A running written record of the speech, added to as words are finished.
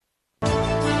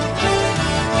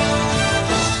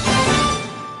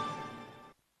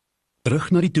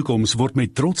Terug na die toekoms word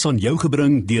met trots aan jou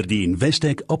gebring deur die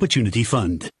Investec Opportunity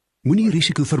Fund. Moenie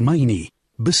risiko vermy nie,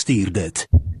 bestuur dit.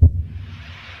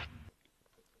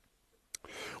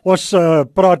 Ons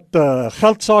praat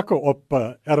geldsake op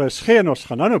RSG en ons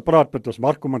gaan nou praat met ons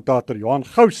markkommentator Johan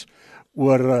Gouws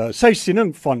oor sy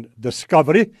siening van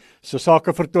Discovery se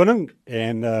sakevertoning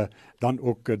en dan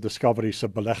ook Discovery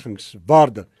se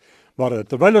beleggingswaarde. Maar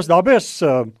terwyl ons daarby is,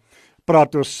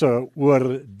 praat ons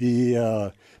oor die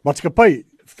maatskappy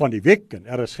van die week en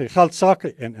RSG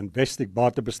Geldsake en Investec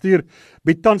Batebestuur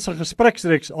bied tans 'n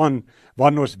gespreksreeks aan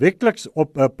waarin ons weekliks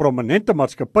op 'n prominente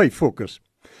maatskappy fokus.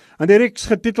 In die reeks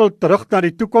getiteld Terug na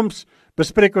die toekoms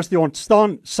bespreek ons die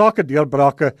ontstaan, sake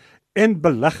deurbrake en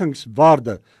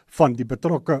beleggingswaarde van die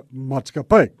betrokke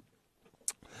maatskappy.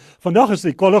 Vandag is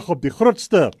die kollig op die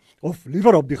grootste, of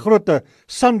liewer op die grote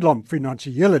Sanlam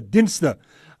finansiële dienste,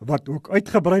 wat ook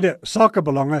uitgebreide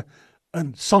sakebelange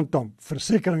in Sanlam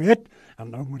versekering het. En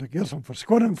nou moet ek eers om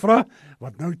verskoning vra,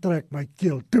 wat nou trek my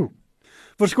keel toe.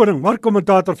 Verskoning,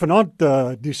 markkommentator vanaand,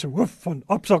 die se hoof van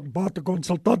Absa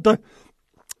Batekonsultante,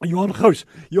 Johan Gouws.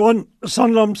 Johan,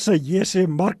 Sanlam se JSE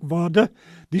markwaarde,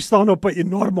 die staan op 'n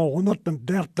enorme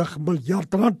 130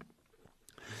 miljard rand.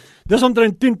 Dis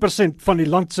omtrent 10% van die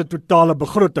land se totale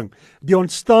begroting. Die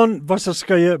ontstaan was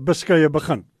 'n beskeie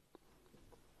begin.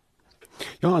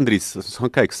 Ja, Andries, as ons gaan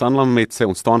kyk, Sanlam het sy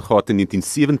ontstaan gehad in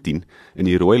 1917 in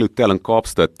die Royal Hotel in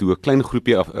Kaapstad, toe 'n klein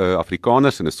groepie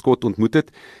Afrikaners en 'n Skot ontmoet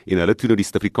het, en hulle toe nou die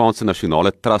Suid-Afrikaanse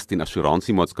Nasionale Trust en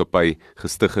Assuransiemaatskappy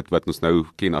gestig het, wat ons nou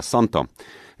ken as Santam.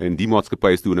 En die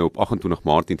maatskappy is toe nou op 28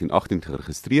 Maart 1918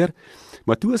 geregistreer,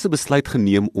 maar toe is 'n besluit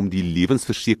geneem om die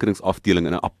lewensversekeringsafdeling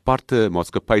in 'n aparte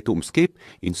maatskappy te omskep,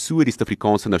 en so die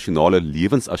Suid-Afrikaanse Nasionale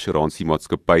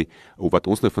Lewensassuransiemaatskappy, of wat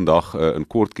ons nou vandag in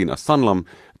kort ken as Sanlam,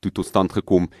 toe tot stand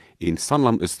gekom, en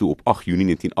Sanlam is toe op 8 Junie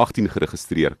 1918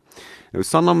 geregistreer. Nou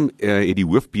Sanlam het die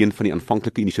hoofbeen van die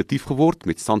aanvanklike inisiatief geword,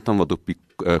 met Santam wat op die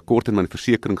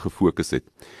korttermynversekering gefokus het.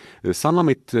 Sanlam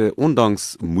het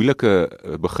ondanks moeilike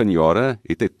beginjare,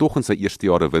 het hy tog in sy eerste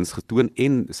jare wins getoon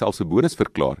en selfs 'n bonus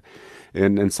verklaar.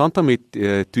 En Santam het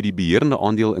toe die beheerende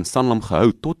aandeel in Sanlam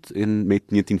gehou tot en met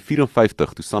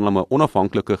 1954, toe Sanlam 'n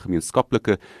onafhanklike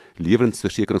gemeenskaplike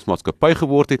lewensversekeringsmaatskappy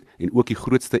geword het en ook die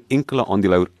grootste enkele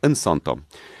aandeelhouer in Santam.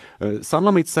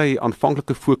 Sanlam het sy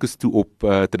aanvanklike fokus toe op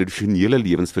tradisionele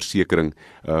lewensversekering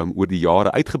oor die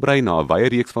jare uitgebrei na 'n wye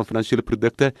reeks van finansiële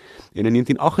produkte, en in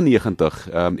 1998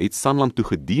 het Sanlam toe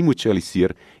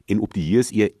gedemutualiseer en op die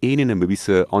JSE en die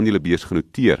Namibiese aandelebeurs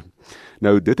genoteer.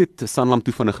 Nou, dit het Sanlam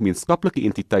toe van 'n gemeenskaplike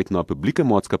entiteit na 'n publieke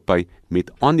maatskappy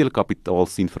met aandelekapitaal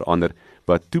sien verander,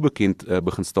 wat toe bekend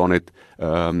begin staan het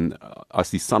as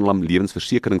die Sanlam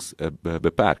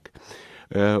lewensversekeringsbeperk.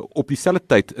 Op dieselfde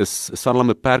tyd is Sanlam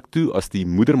beperk toe as die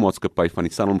moedermaatskappy van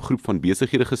die Sanlam groep van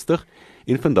besighede gestig,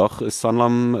 en vandag is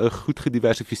Sanlam 'n goed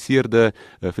gediversifiseerde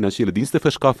finansiële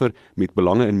diensteverskaffer met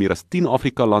belange in meer as 10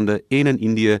 Afrika lande en in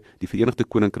Indië, die Verenigde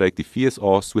Koninkryk, die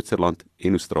VSA, Switserland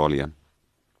en Australië.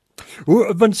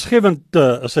 Hoe winsgewend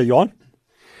is hy, Johan?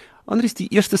 Andries, die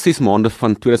eerste 6 maande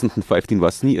van 2015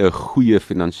 was nie 'n goeie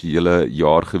finansiële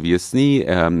jaar gewees nie.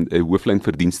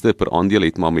 Hooflynverdienste per aandeel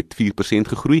het maar met 4%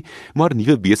 gegroei, maar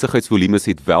nuwe besigheidsvolumes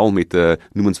het wel met 'n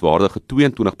noemenswaardige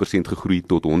 22% gegroei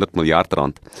tot 100 miljard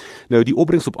rand. Nou, die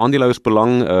opbrengs op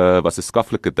aandeelhouersbelang was 'n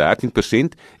skaflike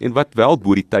 13%, en wat wel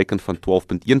bo die teiken van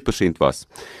 12,1% was.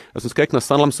 As ons kyk na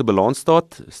Sanlam se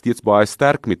balansstaat, steeds baie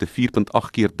sterk met 'n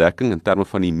 4,8 keer dekking in terme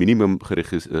van die minimum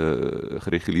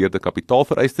gereguleerde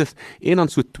kapitaalvereistes, en dan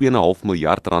so 2,5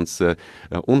 miljard rand se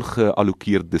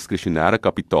ongeallokeerde diskresionêre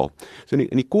kapitaal. So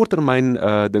in die kort termyn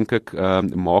dink ek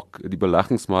maak die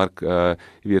beleggingsmark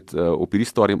op hierdie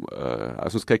stadium,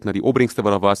 as ons kyk na die opbrengste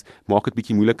wat daar was, maak dit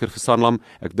bietjie moeiliker vir Sanlam.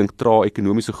 Ek dink trae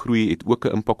ekonomiese groei het ook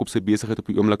 'n impak op sy besigheid op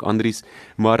die oomblik, Andries,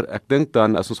 maar ek dink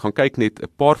dan as ons gaan kyk net 'n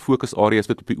paar fokusareas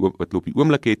wat hulle op die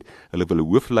oomblik het, hulle wil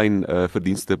 'n hooflyn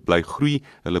verdienste bly groei,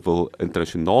 hulle wil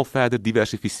internasionaal verder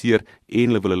diversifiseer, en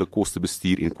hulle wil hulle koste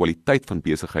bestuur en kwaliteit van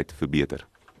besigheid verbeter.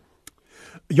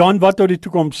 Jan, wat hou die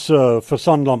toekoms vir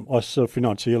Sanlam as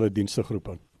finansiële dienstegroep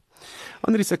aan?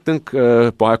 Andries, ek dink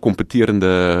baie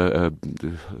kompeterende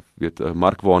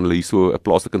mark waarin hulle hierso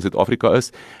plaaslik in Suid-Afrika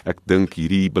is. Ek dink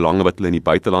hierdie belange wat hulle in die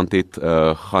buiteland het,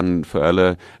 gaan vir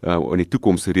hulle in die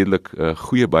toekoms redelik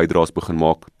goeie bydraes begin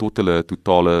maak tot hulle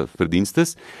totale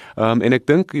verdienstes. En ek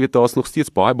dink, daar's nog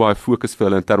steeds baie fokus vir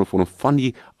hulle in terme van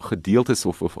die gedeeltes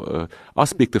of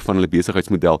aspekte van hulle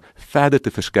besigheidsmodel verder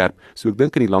te verskerp. So ek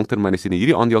dink in die langtermyn, as jy na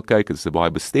hierdie aandeel kyk, dit is 'n baie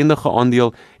bestendige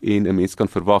aandeel, en 'n mens kan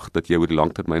verwag dat jy oor die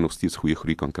langtermyn nog steeds goeie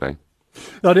groei kan kry.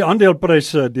 Nou, die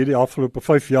aandeelpryse die afgelope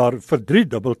 5 jaar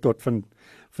verdriedubbel tot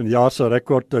vanjaar se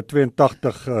rekord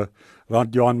R82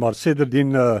 Johan, maar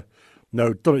sedertdien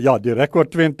die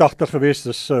rekord 82 gewees,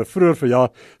 dis vroeër verjaar,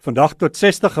 vandag tot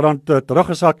R60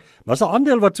 teruggesak. Was 'n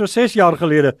aandeel wat so 6 jaar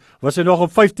gelede was hy nog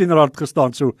op R15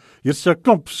 gestaan, so hier's 'n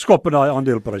klomp skop in daai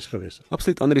aandeleprys gewees.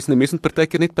 Absoluut, Andries, mense moet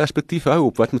partykeer net perspektief hou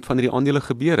op wat met van hierdie aandele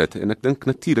gebeur het. En ek dink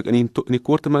natuurlik in die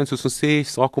kort termyn, soos ons sê,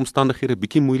 saakomstandighede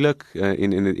bietjie moeilik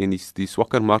en die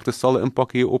swakker markte sal 'n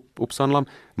impak hê op Sanlam,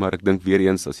 maar ek dink weer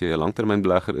eens as jy 'n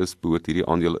langtermynbelegger is, behoort hierdie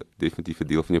aandeel definitief 'n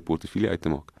deel van jou portefeulje uit te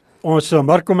maak. Ons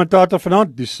markkommentator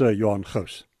vanaand, dis Johan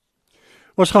Gouws.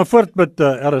 Ons gaan voort met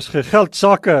RSG geld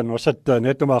sake en ons het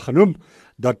net maar genoem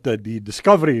dat die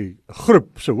Discovery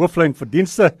groep se hooflyn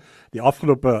verdienste die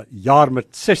afgelope jaar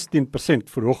met 16%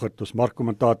 verhoog het. Ons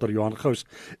markkommentator Johan Gouws.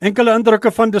 Enkele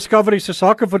indrukke van Discovery se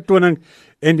sakevertoning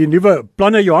en die nuwe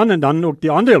planne, Johan, en dan ook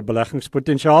die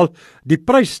aandeelbeleggingspotensiaal. Die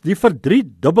prys, die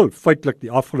verdriedubbel feitelik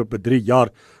die afgelope 3 jaar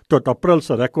tot April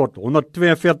se rekord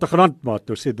R142, maar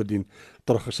toe sedertdien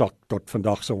teruggesak tot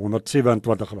vandag se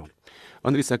R127.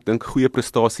 Andries, ek dink goeie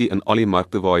prestasie in al die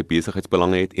markte waar hy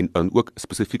besigheidsbelange het en ook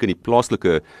spesifiek in die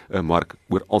plaaslike mark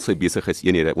oor al sy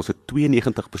besigheidseenhede. Ons het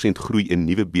 92% groei in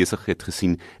nuwe besigheid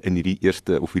gesien in hierdie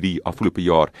afgelope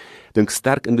jaar. Dink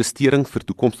sterk investering vir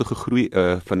toekomstige groei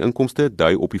van inkomste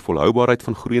dui op die volhoubaarheid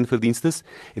van groei en verdienstes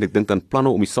en ek dink dan planne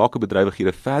om die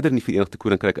sakebedrywighede verder in die Verenigde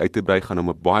Koninkryk uit te brei gaan hom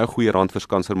 'n baie goeie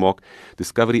randverskanser maak.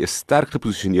 Discovery is sterk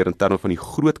geposisioneer in terme van die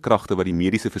groot kragte wat die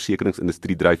mediese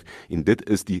versekeringsindustrie dryf en dit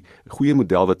is die goeie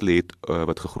model wat hulle het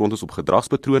wat gegrond is op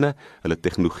gedragspatrone, hulle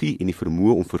tegnologie en die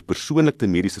vermoë om vir persoonlike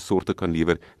mediese sorg te kan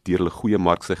lewer deur hulle goeie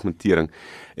marksegmentering.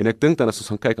 En ek dink dan as ons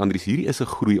gaan kyk, Andries, hierdie is 'n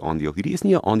groeiaandeel. Hierdie is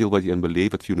nie 'n aandeel wat jy in belê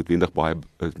wat vir jou noodwendig baie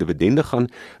dividende gaan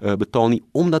betaal nie,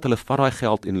 omdat hulle vat daai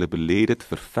geld en hulle belê dit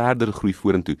vir verdere groei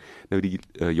vorentoe. Nou die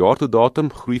jaar tot datum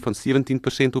groei van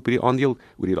 17% op hierdie aandeel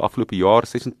oor die afgelope jaar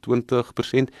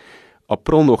 26%.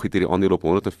 April nog het hierdie aandeel op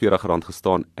R140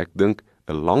 gestaan. Ek dink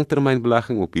 'n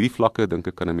langtermynbelegging op hierdie vlakke dink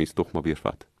ek kan 'n mens tog maar weer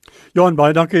vat. Johan,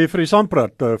 baie dankie vir die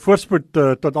saampraat. Voorspoed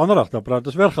tot ander dag, dan praat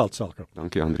ons weer geld sake.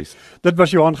 Dankie, Andries. Dit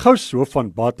was Johan Gouws, hoof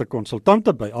van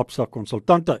Batekonsultante by Absa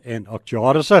Batekonsultante en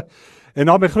Aktuarisse. En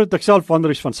daarmee groet ek self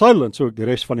Andries van Sail en so ook die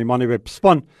res van die Moneyweb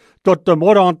span. Tot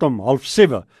môre aand om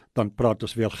 6:30, dan praat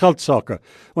ons weer geld sake.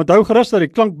 Onthou gerus dat die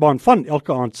klankbaan van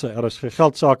elke aand se RSG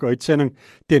geld sake uitsending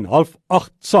teen 7:30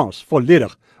 saans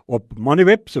volledig op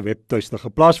Moneyweb se webtuiste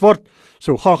geplaas word.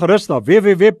 So gaan gerus na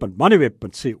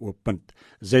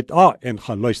www.moneyweb.co.za en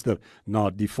gaan luister na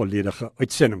die volledige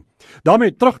uitsending.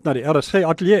 Daarmee terug na die RSG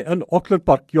ateljee in Auckland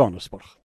Park, Johannesburg.